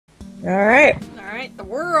Alright. Alright, the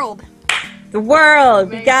world. The world!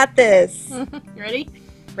 We got this! You ready?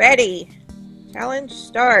 Ready. Challenge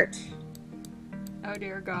start. Oh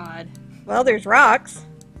dear God. Well, there's rocks.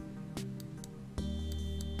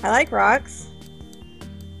 I like rocks.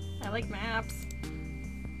 I like maps.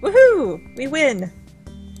 Woohoo! We win!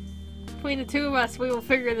 Between the two of us, we will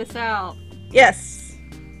figure this out. Yes!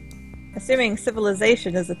 Assuming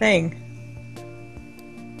civilization is a thing.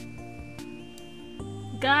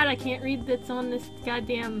 God, I can't read that's on this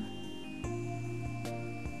goddamn...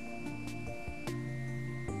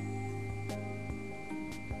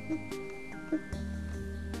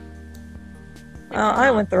 Oh,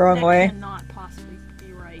 I went the wrong way. That cannot possibly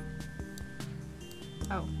be right.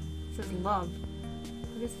 Oh, it says love.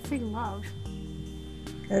 Why does it say love?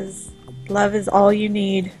 Because love is all you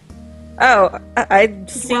need. Oh, I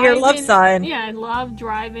see your love sign. Yeah, I love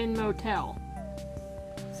drive-in motel.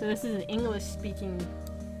 So this is an English-speaking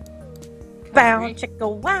country. Bow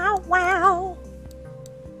chicka wow wow.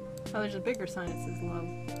 Oh, there's a bigger sign that says love.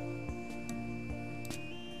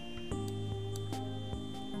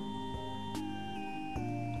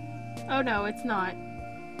 Oh no, it's not.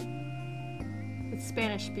 It's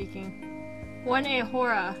Spanish speaking. One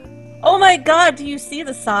ahora. Oh my god, do you see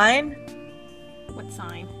the sign? What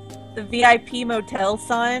sign? The VIP motel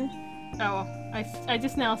sign? Oh, I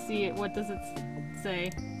just now see it. What does it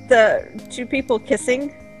say? The two people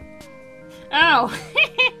kissing? Oh!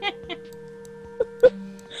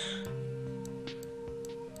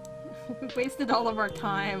 We wasted all of our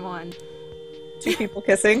time on... Two people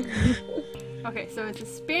kissing? Okay, so it's a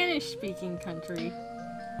Spanish-speaking country.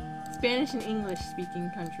 Spanish and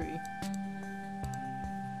English-speaking country.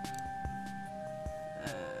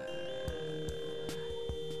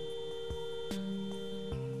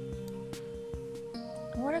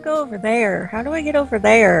 I want to go over there. How do I get over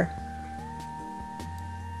there?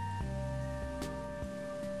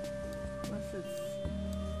 Unless it's...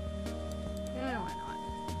 Yeah, why not?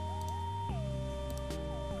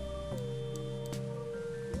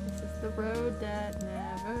 This is the road that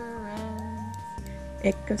never ends.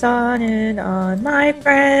 It goes on and on, my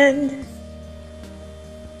friend.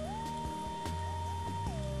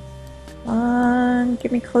 Come on,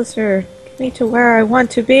 get me closer. Get me to where I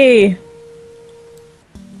want to be.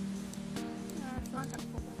 It's not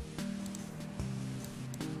helpful.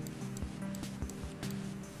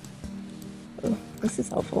 Oh, this is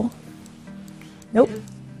helpful. Nope.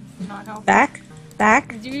 It's not helpful. Back.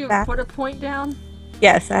 Back. Did you back. put a point down?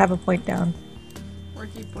 Yes, I have a point down.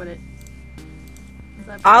 Where'd you put it?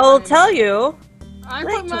 I'll tell you. I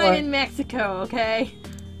put mine in Mexico, okay?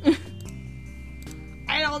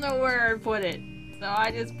 I don't know where I put it, so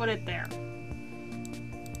I just put it there.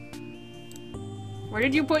 Where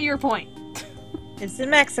did you put your point? It's in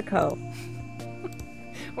Mexico.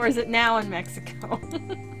 Or is it now in Mexico?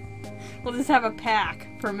 We'll just have a pack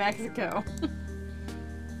for Mexico.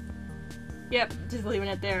 Yep, just leaving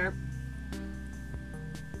it there.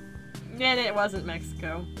 And it wasn't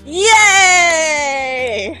Mexico.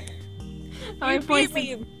 Yay! How many points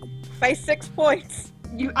beat me by 6 points.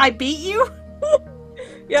 I beat you?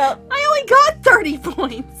 Yeah. I only got 30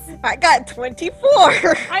 points. I got 24.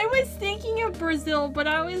 I was thinking of Brazil, but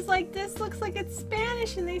I was like, this looks like it's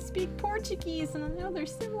Spanish and they speak Portuguese, and I know they're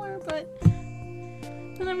similar, but...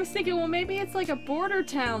 And I was thinking, well, maybe it's like a border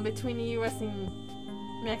town between the US and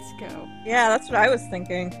Mexico. Yeah, that's what I was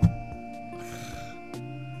thinking.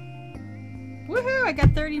 Woohoo! I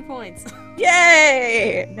got 30 points.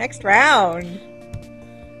 Yay! Next round.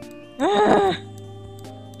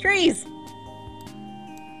 Trees.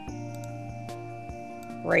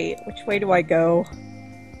 Great. Which way do I go?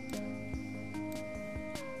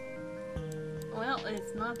 Well,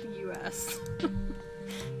 it's not the US.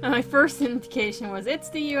 My first indication was it's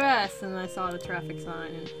the US, and I saw the traffic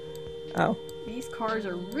sign. And oh. These cars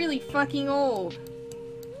are really fucking old.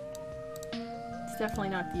 It's definitely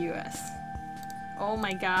not the US. Oh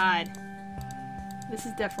my god. This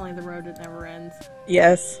is definitely the road that never ends.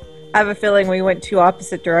 Yes. I have a feeling we went two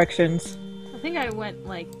opposite directions. I think I went,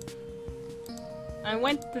 like... I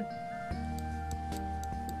went the...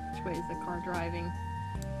 Which way is the car driving?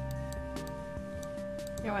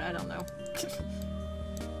 You know what? I don't know.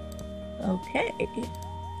 Okay.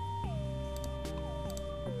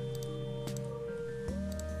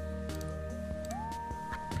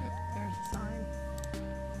 There's a sign.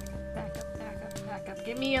 Back up, back up, back up.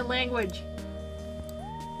 Give me a language.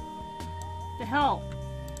 The hell?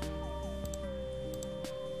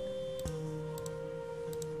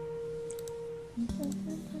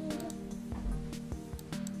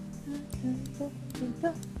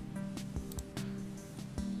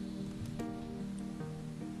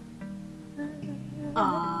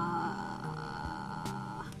 I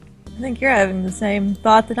think you're having the same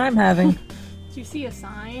thought that I'm having. Do you see a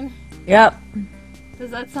sign? Yep. Does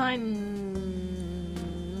that sign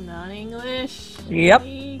non-English Yep.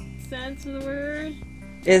 make sense of the word?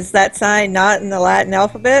 Is that sign not in the Latin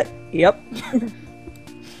alphabet? Yep. Is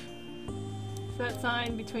that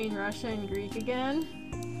sign between Russia and Greek again?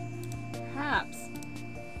 Perhaps.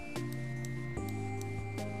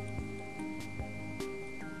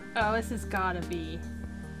 Oh, this has gotta be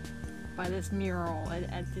by this mural. It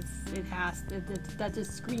has to, that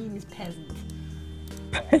just screams peasant.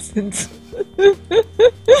 Peasant.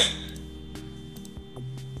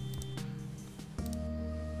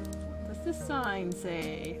 What does this sign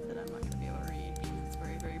say that I'm not gonna be able to read because it's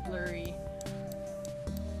very, very blurry?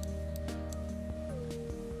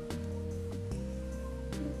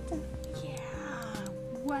 Yeah,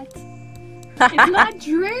 what? It's not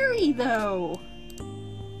dreary though!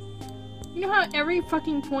 You know how every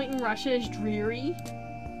fucking point in Russia is dreary?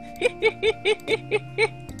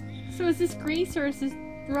 So is this Greece or is this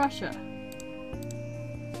Russia?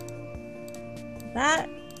 That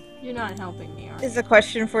You're not helping me, are you? is a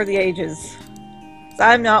question for the ages. So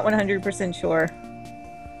I'm not 100% sure.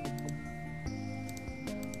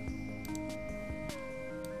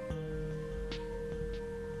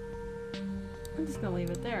 I'm just gonna leave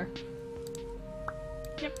it there.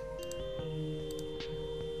 Yep.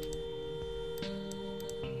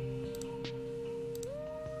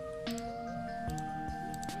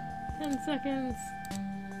 Seconds.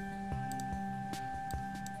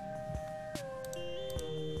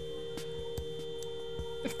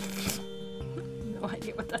 No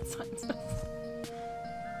idea what that sign says.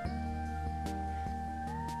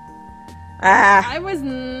 Ah, I was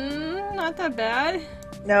not that bad.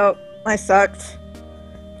 nope. I sucked.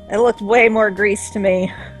 It looked way more Greece to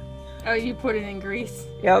me. Oh, you put it in Greece.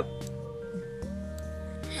 Yep.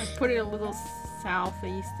 I put it a little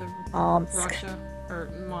southeast of Omsk. Russia. Or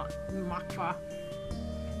Moskva.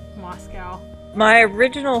 Moscow. My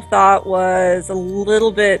original thought was a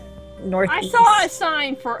little bit I northeast. saw a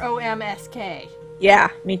sign for OMSK. Yeah,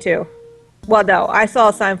 me too. Well, no, I saw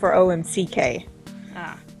a sign for OMCK.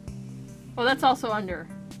 Ah. Well, that's also under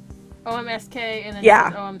OMSK and then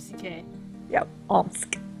Yeah. OMCK. Yep,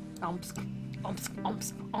 Omsk. Omsk. Omsk.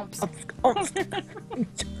 Omsk. Omsk. Omsk. Omsk.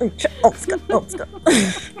 Omsk. Omsk.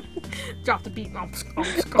 Drop the beat. Omsk.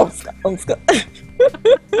 Omsk. Omsk. Omsk.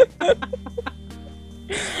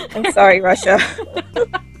 I'm sorry, Russia.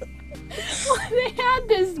 They had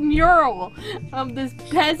this mural of this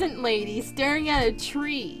peasant lady staring at a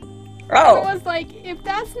tree. Oh. And I was like, if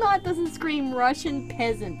that's not doesn't scream Russian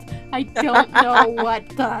peasant, I don't know what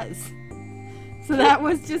does. So that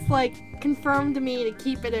was just like confirmed to me to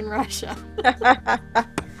keep it in Russia.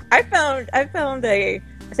 I found I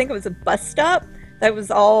think it was a bus stop that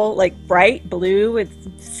was all like bright blue with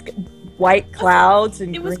white clouds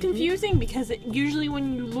and It was green. confusing because usually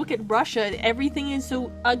when you look at Russia, everything is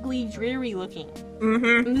so ugly, dreary looking.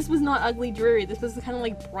 Mm-hmm. And this was not ugly, dreary. This was kind of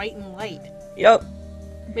like bright and light. Yep.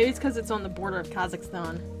 Maybe it's because it's on the border of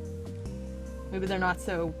Kazakhstan. Maybe they're not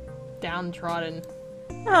so downtrodden.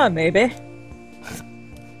 Oh, maybe.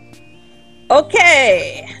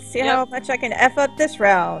 Okay. See Yep. how much I can F up this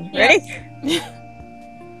round. Yep. Ready?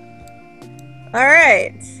 All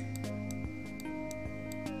right.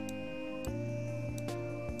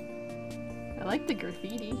 I like the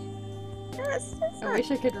graffiti. Yes, that's I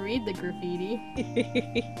wish I could read the graffiti.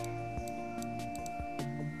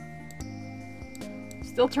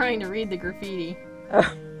 Still trying to read the graffiti.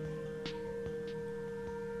 Oh.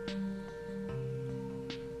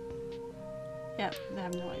 Yep, I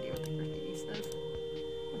have no idea what the graffiti says.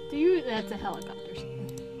 What do you... That's a helicopter.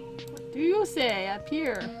 What do you say up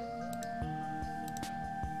here?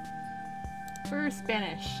 For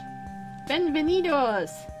Spanish. Bienvenidos!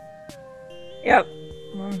 Yep.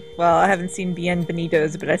 Well, I haven't seen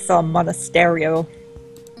Bienvenidos, but I saw Monasterio.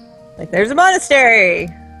 Like, there's a monastery!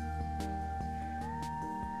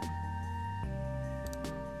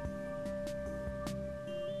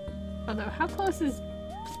 Although, how close is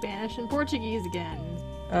Spanish and Portuguese again?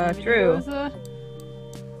 True. Bienvenidos,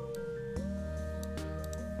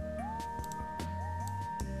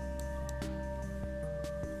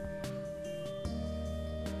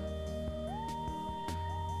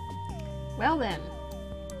 Well then.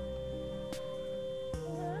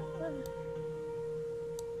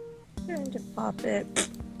 Trying to pop it.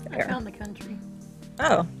 I There. found the country.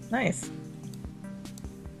 Oh, nice.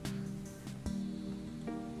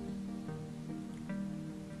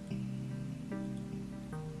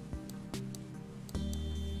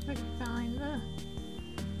 I can find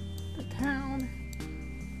the town.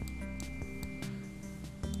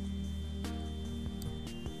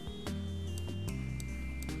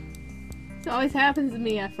 always happens to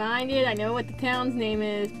me. I find it, I know what the town's name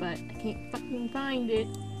is, but I can't fucking find it.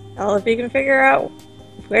 Well, if you can figure out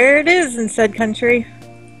where it is in said country.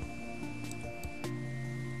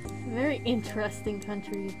 It's a very interesting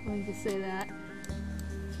country, let me just say that.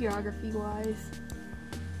 Geography-wise.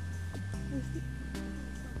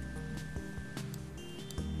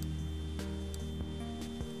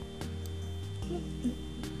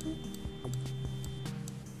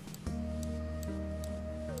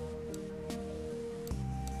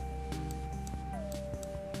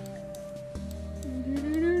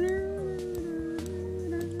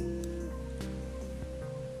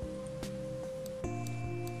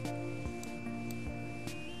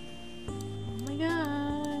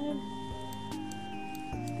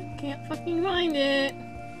 Can't fucking find it.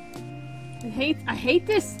 I hate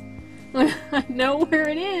this when I know where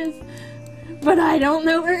it is, but I don't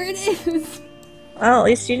know where it is. Well, at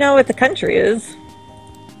least you know what the country is.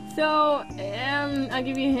 So, I'll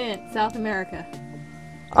give you a hint. South America.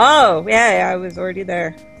 Oh, yeah, I was already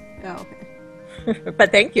there. Oh, okay.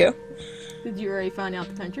 But thank you. Did you already find out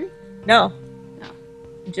the country? No. No.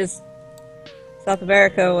 Just South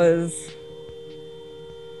America was...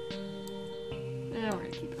 We're gonna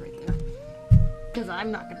keep it right there. Because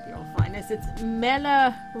I'm not gonna be able to find this. It's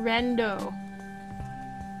Melarendo.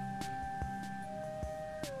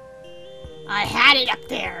 I had it up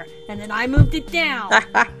there, and then I moved it down.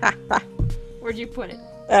 Where'd you put it?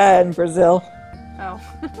 In Brazil. Oh.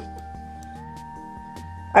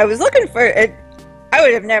 I was looking for it. I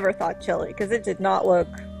would have never thought Chile, because it did not look...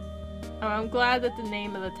 Oh, I'm glad that the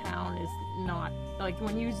name of the town is not... Like,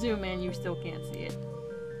 when you zoom in, you still can't see it.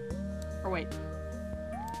 Or wait.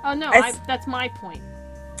 Oh, no, that's my point.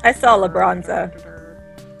 I saw La Bronza.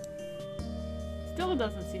 Still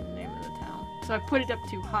doesn't see the name of the town. So I put it up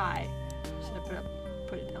too high. Should have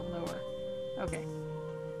put it down lower. Okay.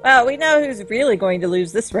 Well, we know who's really going to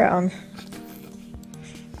lose this round.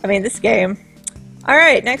 I mean, this game.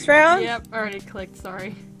 Alright, next round? Yep, already clicked,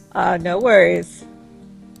 sorry. No worries.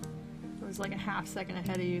 It was like a half second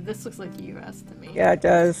ahead of you. This looks like US to me. Yeah, it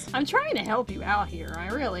does. I'm trying to help you out here. I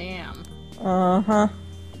really am. Uh-huh.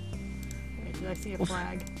 Wait, did I see a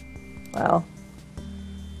flag? Well,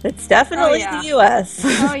 it's definitely the US.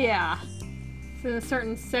 Oh, yeah. It's in a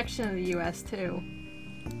certain section of the US, too.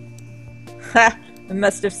 Ha! I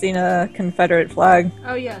must have seen a Confederate flag.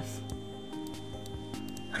 Oh, yes.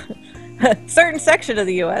 Certain section of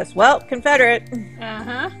the U.S. Well, Confederate.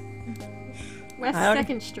 Uh-huh. West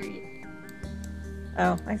 2nd Street.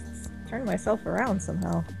 Oh, I turned myself around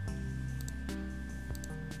somehow.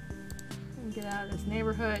 Get out of this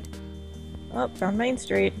neighborhood. Oh, found Main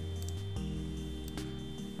Street.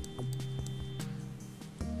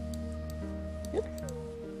 Oop.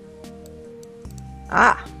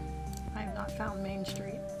 Ah! I have not found Main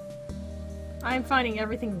Street. I'm finding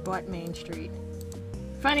everything but Main Street.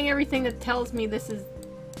 Finding everything that tells me this is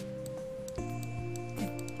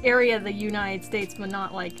the area of the United States, but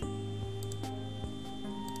not like...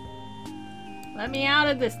 Let me out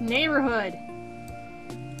of this neighborhood!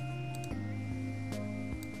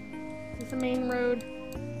 Is this a main road?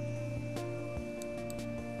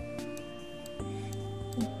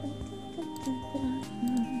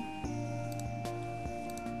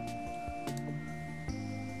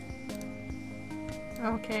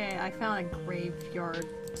 Okay, I found a graveyard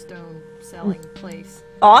stone selling place.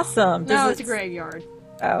 Awesome! No, it's a graveyard.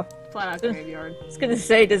 Oh. Flat out graveyard. I was gonna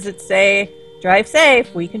say, does it say, drive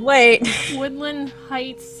safe, we can wait? Woodland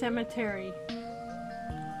Heights Cemetery.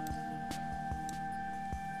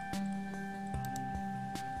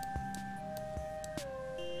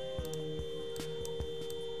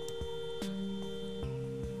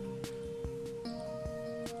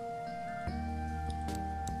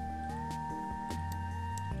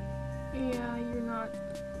 Yeah, you're not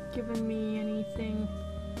giving me anything.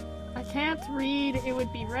 I can't read. It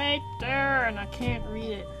would be right there, and I can't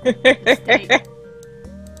read it. State.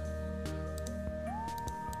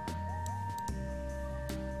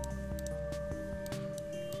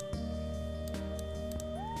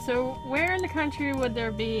 So, where in the country would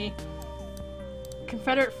there be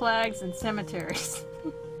Confederate flags and cemeteries?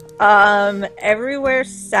 Everywhere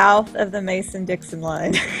south of the Mason-Dixon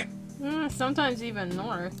line. Sometimes even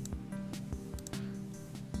north.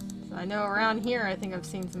 So I know around here I think I've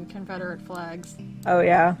seen some Confederate flags. Oh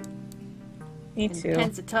yeah. Me too. In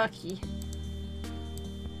Pennsa.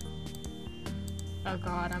 Oh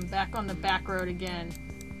god, I'm back on the back road again.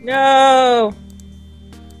 No!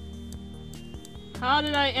 How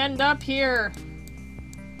did I end up here?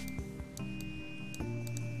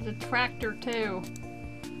 There's a tractor too.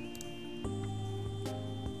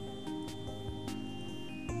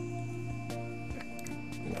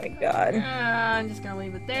 my god. I'm just gonna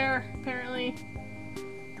leave it there, apparently.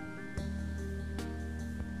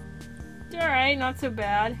 Alright, not so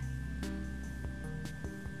bad.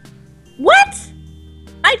 What?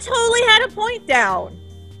 I totally had a point down.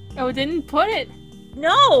 Oh, it didn't put it?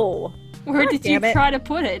 No. Where God did you damn it. try to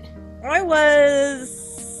put it? I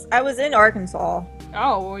was in Arkansas.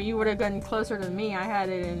 Oh, well, you would have gotten closer to me. I had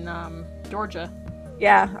it in, Georgia.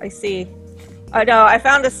 Yeah, I see. I know, I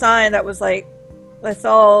found a sign that was like, I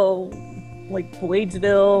saw like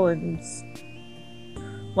Boydesville and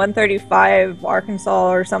 135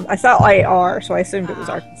 Arkansas or something. I saw IR, so I assumed it was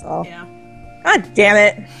Arkansas. Yeah. God damn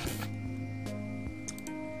it.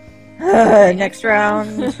 Next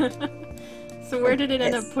round. So where did it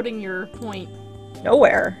end up putting your point?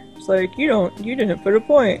 Nowhere. It's like, you didn't put a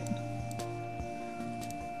point.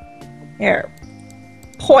 Here.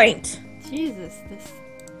 Point. Jesus,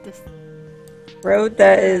 this... Road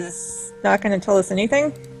that is not going to tell us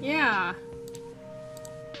anything? Yeah.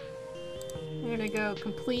 I'm gonna go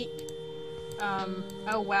complete...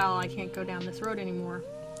 oh wow, I can't go down this road anymore.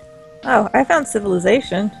 Oh, I found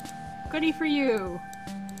civilization. Goody for you!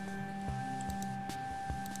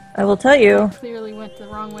 I will tell you. Clearly went the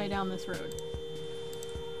wrong way down this road.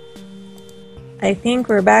 I think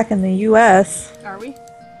we're back in the US. Are we?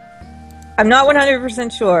 I'm not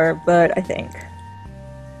 100% sure, but I think.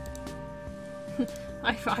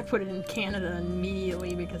 I put it in Canada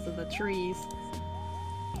immediately because of the trees.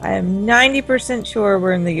 I am 90% sure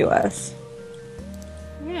we're in the US.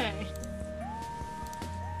 Yay.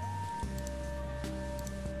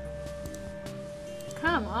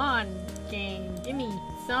 Come on, game. Give me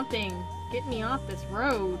something. Get me off this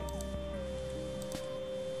road.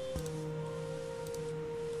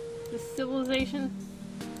 This civilization?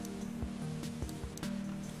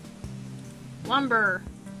 Lumber.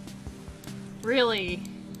 Really?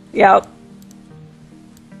 Yep.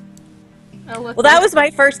 Oh, look, Well, that was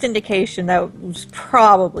my first indication that was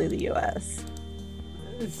probably the US.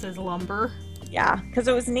 it says lumber. Yeah, because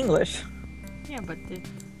it was in English. Yeah, but it's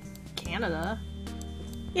Canada.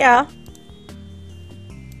 Yeah.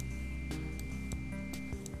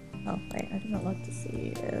 Oh, wait, I didn't look to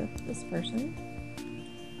see if this person...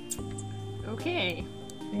 Okay.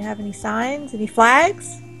 Do you have any signs? Any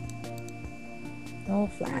flags? No I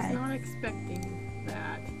was flag. not expecting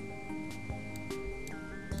that.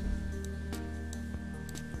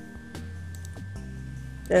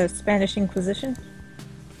 The Spanish Inquisition?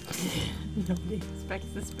 Nobody expects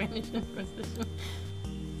the Spanish Inquisition.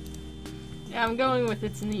 Yeah, I'm going with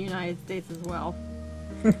it's in the United States as well.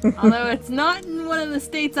 Although it's not in one of the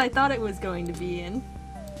states I thought it was going to be in.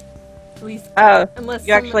 At least, Oh, unless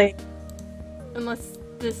you actually... unless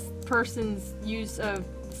this person's use of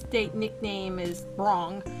state nickname is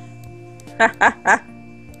wrong.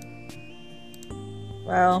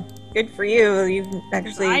 Well, good for you. You've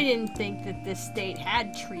actually... I didn't think that this state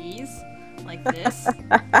had trees like this.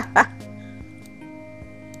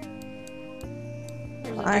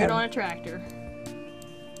 There's a dude on a tractor.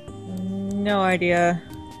 No idea.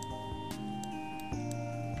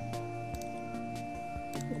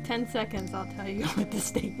 10 seconds, I'll tell you what the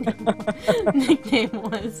state nickname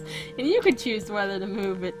was. And you could choose whether to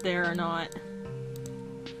move it there or not.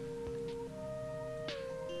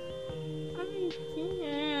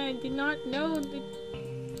 I did not know that...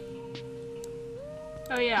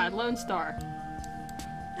 Oh yeah, Lone Star.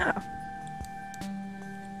 Oh.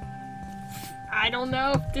 I don't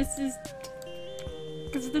know if this is...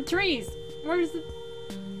 because of the trees. Where's the...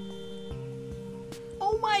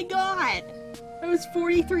 Oh my god! I was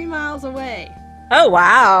 43 miles away. Oh,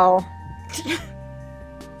 wow.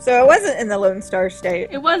 So it wasn't in the Lone Star State.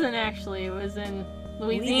 It wasn't actually. It was in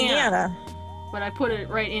Louisiana. But I put it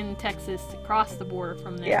right in Texas, across the border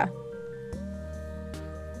from there. Yeah.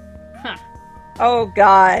 Huh. Oh,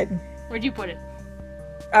 God. Where'd you put it?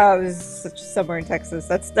 Oh, it was somewhere in Texas.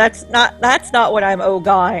 That's not what I'm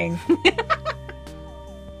oh-gawing.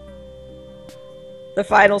 The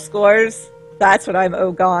final scores, that's what I'm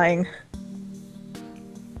oh-gawing.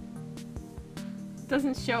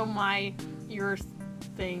 Doesn't show your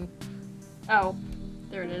thing. Oh,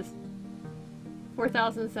 there it is.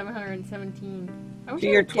 4,717. So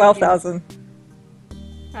you're 12,000.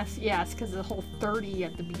 Yeah, it's because of the whole 30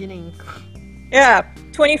 at the beginning. Yeah,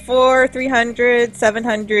 24, 300,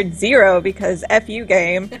 700, 0 because F you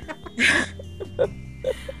game.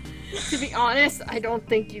 To be honest, I don't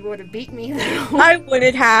think you would have beat me though. I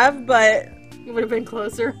wouldn't have, but You would have been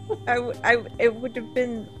closer. it would have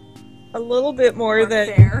been a little bit more than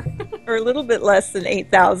fair. or a little bit less than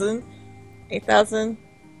 8,000. 8,000?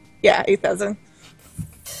 Yeah, 8,000.